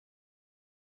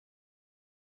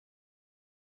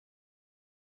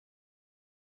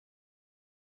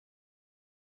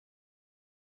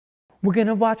We're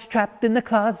gonna watch Trapped in the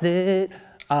Closet.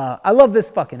 I love this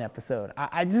fucking episode.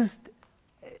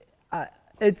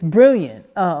 It's brilliant.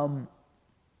 And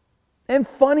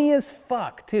funny as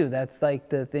fuck too. That's like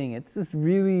the thing. It's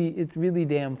really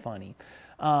damn funny.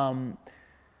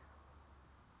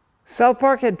 South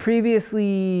Park had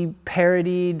previously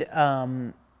parodied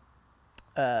and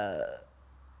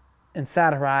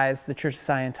satirized the Church of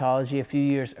Scientology a few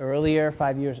years earlier,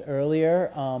 5 years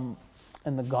earlier,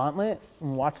 in the Gauntlet.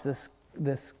 And watch this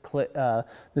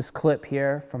clip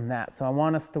here from that. So I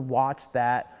want us to watch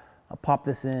that. I'll pop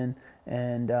this in,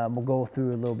 and we'll go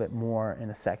through a little bit more in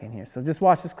a second here. So just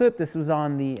watch this clip. This was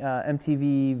on the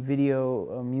MTV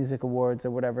Video Music Awards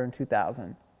or whatever in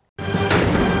 2000.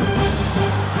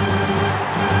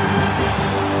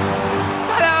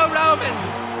 Hello,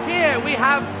 Romans! Here we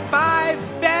have 5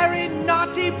 very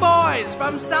naughty boys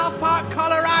from South Park,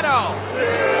 Colorado.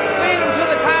 Feed them to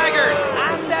the Tigers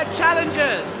and their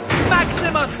challengers,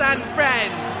 Maximus and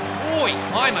friends. Oi,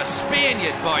 I'm a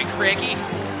Spaniard, by Craigie.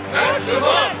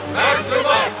 Maximus!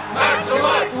 Maximus!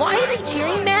 Maximus! Why are they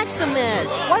cheering Maximus?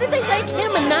 Why do they like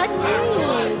him and not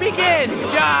me? Begin,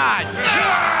 Judge!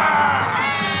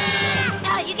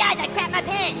 Oh, you guys, I crapped my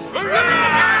pants.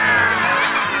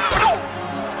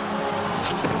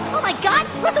 Oh my God!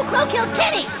 Russell Crowe killed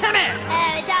Kenny! Come here!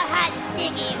 It's all hot and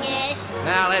sticky, you guys.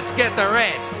 Now let's get the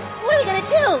rest. What are we gonna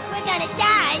do? We're gonna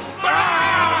die.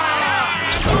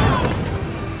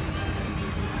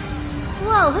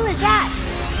 Whoa, who is that?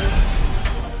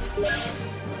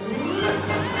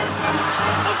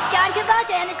 It's John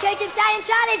Travolta and the Church of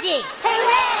Scientology!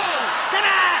 Hooray!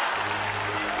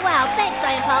 Wow, thanks,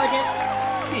 Scientologists.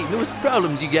 Hey, no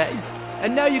problems, you guys.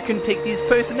 And now you can take these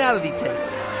personality tests.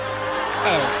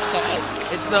 Okay.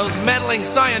 It's those meddling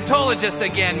Scientologists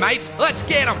again, mate. Let's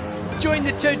get them. Join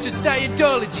the Church of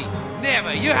Scientology.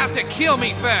 Never. You have to kill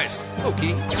me first.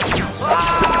 Okay.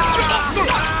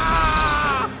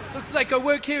 Looks like our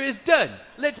work here is done.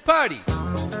 Let's party.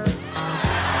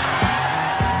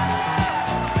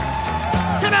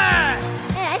 Come on!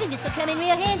 Hey, I think this will come in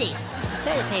real handy.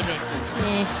 Toilet paper.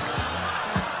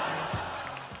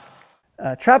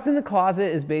 Trapped in the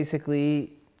Closet is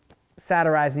basically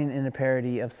satirizing and a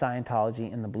parody of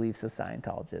Scientology and the beliefs of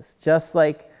Scientologists. Just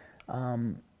like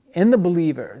in The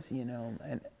Believers, you know,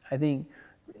 and I think,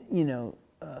 you know,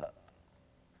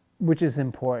 which is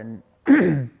important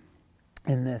in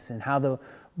this, and how the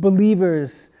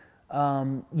believers,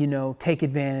 you know, take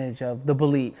advantage of the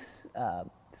beliefs,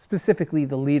 specifically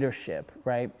the leadership,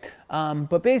 right?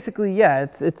 But basically, yeah,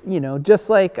 it's you know, just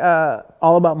like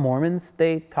All About Mormons,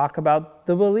 they talk about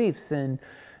the beliefs, and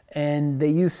they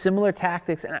use similar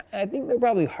tactics. And I think they're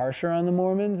probably harsher on the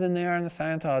Mormons than they are on the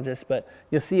Scientologists, but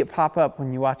you'll see it pop up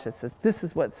when you watch it. It says, this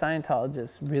is what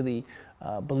Scientologists really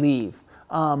believe.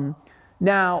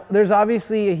 Now, there's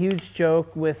obviously a huge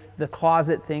joke with the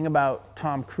closet thing about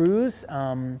Tom Cruise.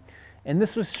 And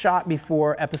this was shot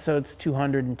before episodes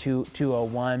 200 and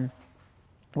 201,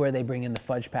 where they bring in the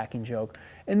fudge packing joke.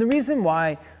 And the reason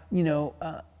why, you know,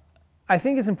 I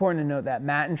think it's important to note that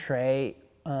Matt and Trey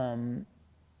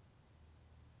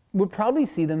would probably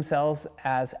see themselves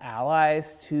as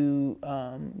allies to,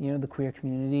 you know, the queer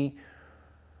community.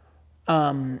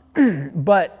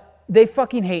 But they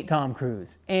fucking hate Tom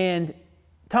Cruise. And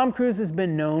Tom Cruise has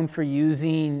been known for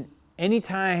using,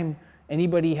 anytime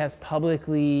anybody has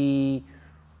publicly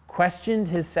questioned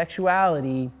his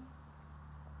sexuality,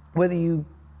 whether you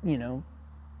know,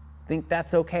 think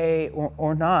that's okay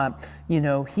or not, you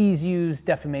know, he's used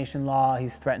defamation law,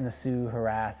 he's threatened to sue,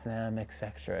 harass them,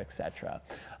 etc., etc.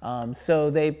 So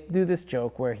they do this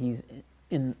joke where he's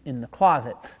in the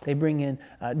closet. They bring in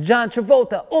John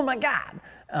Travolta, oh my God!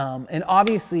 And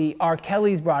obviously R.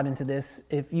 Kelly's brought into this.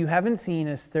 If you haven't seen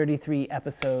his 33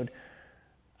 episode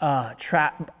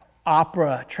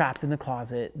opera Trapped in the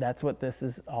Closet, that's what this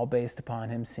is all based upon,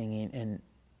 him singing. And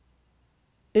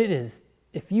it is,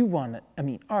 if you want to, I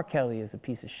mean, R. Kelly is a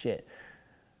piece of shit.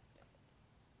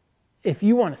 If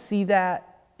you want to see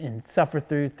that and suffer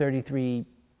through 33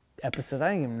 episodes, I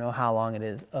don't even know how long it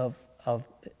is, of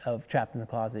Trapped in the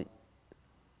Closet,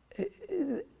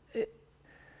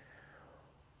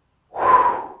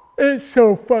 it's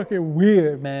so fucking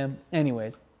weird, man.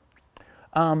 Anyways,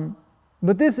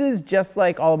 but this is just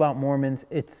like All About Mormons.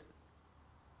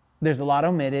 There's a lot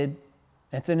omitted.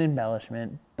 It's an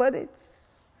embellishment, but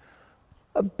it's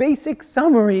a basic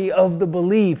summary of the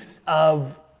beliefs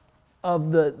of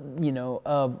the, you know,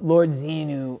 of Lord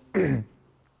Xenu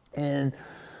and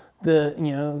the,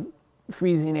 you know,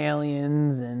 freezing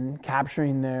aliens and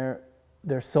capturing their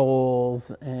their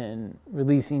souls and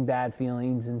releasing bad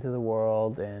feelings into the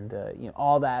world, and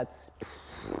all that's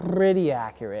pretty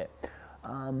accurate.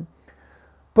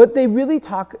 But they really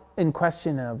talk and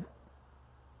question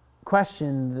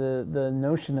the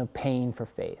notion of paying for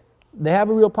faith. They have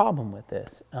a real problem with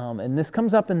this, and this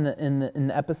comes up in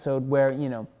the episode where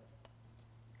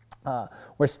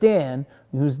where Stan,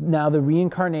 who's now the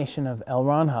reincarnation of L.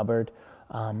 Ron Hubbard,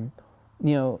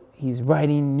 he's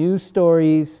writing news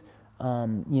stories,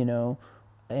 and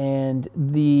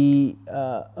the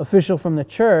official from the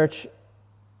church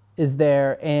is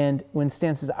there. And when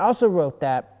Stan says, I also wrote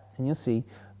that, and you'll see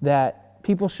that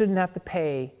people shouldn't have to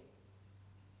pay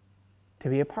to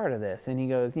be a part of this. And he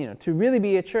goes, to really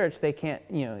be a church, they can't,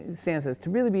 Stan says, to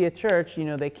really be a church,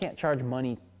 they can't charge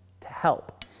money to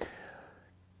help.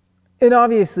 And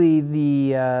obviously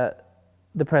the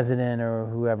president or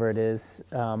whoever it is,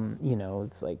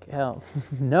 it's like, hell,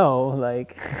 no,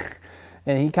 like,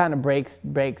 and he kind of breaks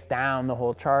down the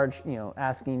whole charge,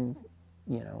 asking,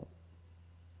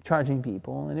 charging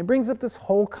people. And it brings up this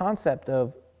whole concept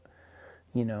of,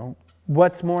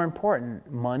 what's more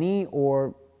important, money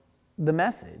or the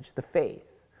message, the faith.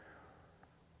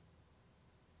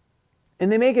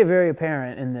 And they make it very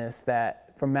apparent in this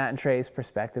that from Matt and Trey's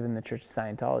perspective in the Church of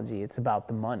Scientology, it's about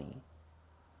the money.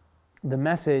 The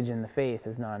message and the faith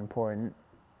is not important.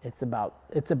 It's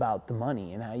about the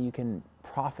money and how you can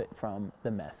profit from the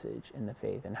message and the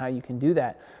faith, and how you can do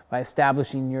that by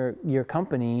establishing your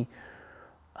company,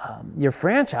 your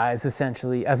franchise,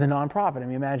 essentially, as a nonprofit. I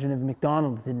mean, imagine if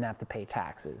McDonald's didn't have to pay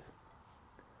taxes.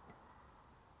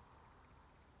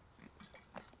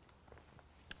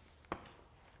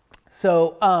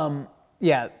 So,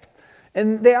 yeah.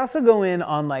 And they also go in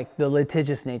on, like, the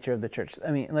litigious nature of the church.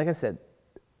 I mean, like I said,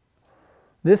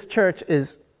 this church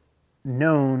is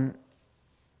known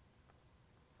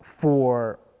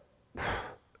for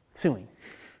suing,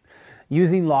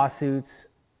 using lawsuits,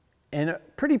 and a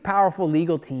pretty powerful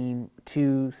legal team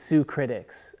to sue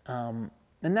critics. And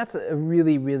that's a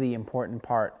really, really important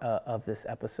part of this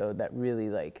episode that really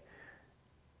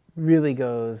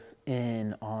goes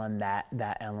in on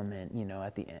that element,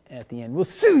 at the end. We'll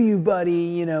sue you,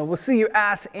 buddy, we'll sue your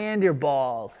ass and your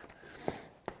balls.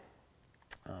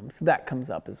 So that comes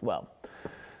up as well.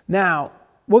 Now,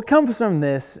 what comes from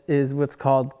this is what's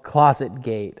called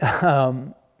Closetgate.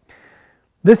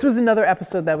 This was another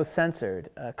episode that was censored.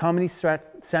 Comedy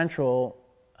Central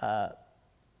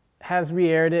has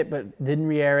re-aired it, but didn't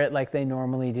re-air it like they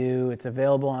normally do. It's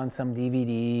available on some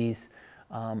DVDs,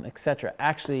 etc.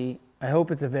 Actually, I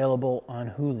hope it's available on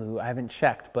Hulu. I haven't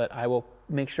checked, but I will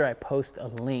make sure I post a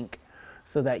link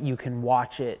so that you can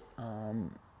watch it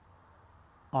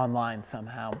online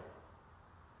somehow.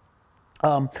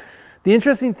 The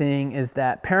interesting thing is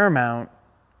that Paramount,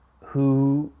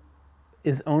 who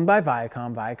is owned by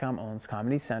Viacom owns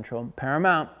Comedy Central,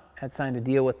 Paramount had signed a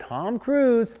deal with Tom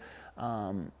Cruise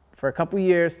for a couple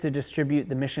years to distribute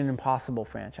the Mission Impossible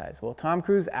franchise. Well, Tom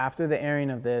Cruise, after the airing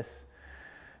of this,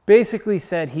 basically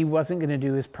said he wasn't going to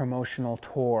do his promotional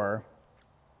tour.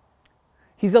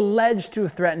 He's alleged to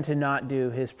have threatened to not do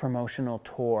his promotional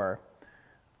tour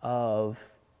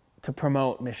to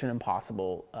promote Mission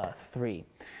Impossible 3.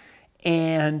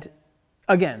 And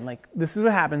again, like, this is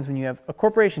what happens when you have a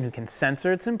corporation who can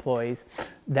censor its employees,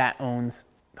 that owns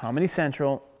Comedy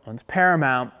Central, owns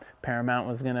Paramount. Paramount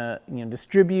was going to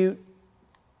distribute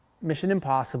Mission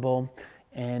Impossible,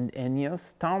 and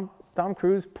Tom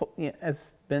Cruise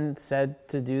has been said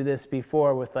to do this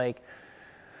before with, like,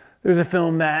 there's a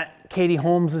film that Katie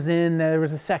Holmes was in, there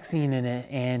was a sex scene in it,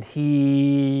 and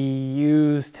he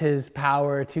used his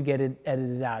power to get it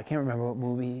edited out. I can't remember what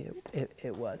movie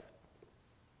it was.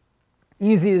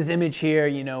 You see this image here,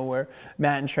 where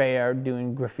Matt and Trey are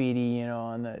doing graffiti,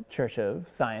 on the Church of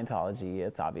Scientology.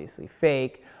 It's obviously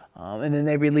fake. And then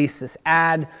they release this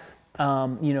ad,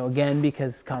 again,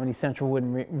 because Comedy Central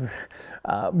wouldn't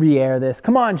re-air this.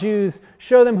 Come on, Jews,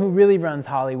 show them who really runs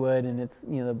Hollywood. And it's,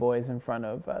 the boys in front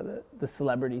of the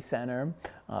Celebrity Center,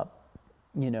 but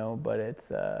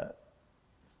it's,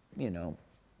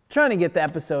 trying to get the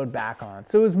episode back on.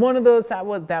 So it was one of those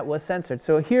that was censored.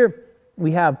 So here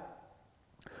we have,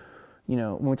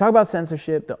 when we talk about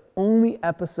censorship, the only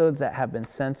episodes that have been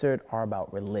censored are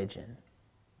about religion.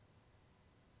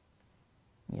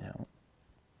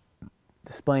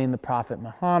 Displaying the Prophet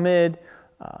Muhammad,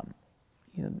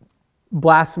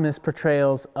 blasphemous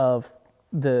portrayals of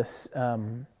the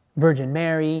Virgin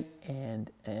Mary, and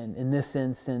in this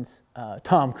instance,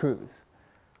 Tom Cruise.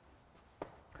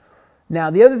 Now,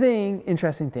 the other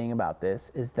interesting thing about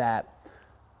this is that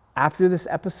after this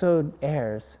episode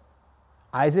airs,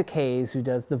 Isaac Hayes, who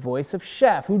does the voice of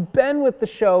Chef, who'd been with the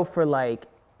show for like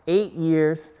 8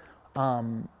 years,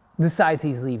 decides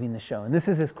he's leaving the show. And this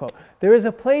is his quote: "There is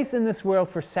a place in this world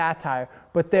for satire,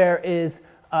 but there is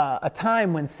a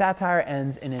time when satire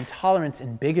ends in intolerance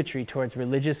and bigotry towards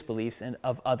religious beliefs and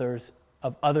of others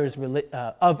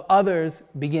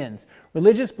begins.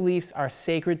 Religious beliefs are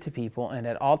sacred to people and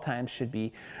at all times should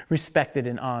be respected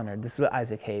and honored." This is what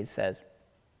Isaac Hayes says.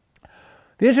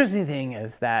 The interesting thing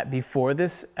is that before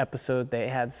this episode, they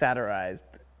had satirized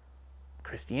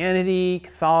Christianity,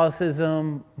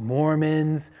 Catholicism,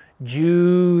 Mormons,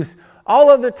 Jews,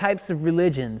 all other types of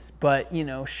religions. But, you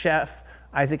know, Chef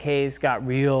Isaac Hayes got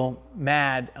real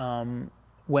mad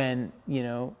when, you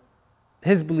know,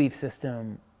 his belief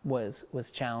system was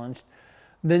challenged.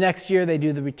 The next year, they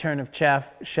do the return of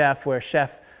Chef, where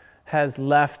Chef has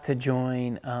left to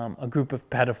join a group of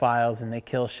pedophiles, and they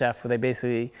kill Chef, where they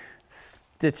basically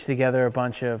stitch together a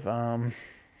bunch of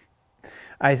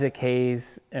Isaac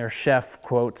Hayes or Chef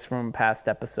quotes from past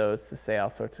episodes to say all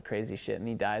sorts of crazy shit, and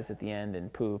he dies at the end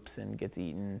and poops and gets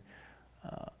eaten.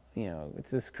 You know,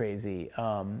 it's just crazy.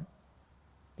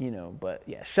 You know, but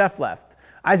yeah, Chef left.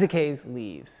 Isaac Hayes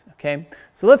leaves. Okay,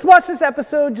 so let's watch this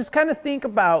episode. Just kind of think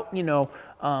about, you know,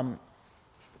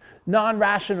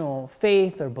 non-rational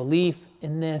faith or belief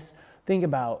in this. Think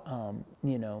about,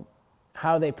 you know,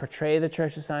 how they portray the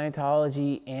Church of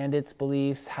Scientology and its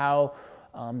beliefs, how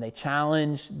they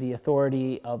challenge the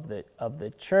authority of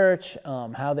the church,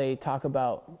 how they talk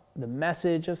about the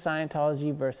message of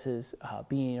Scientology versus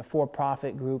being a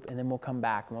for-profit group, and then we'll come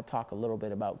back and we'll talk a little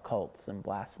bit about cults and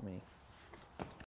blasphemy.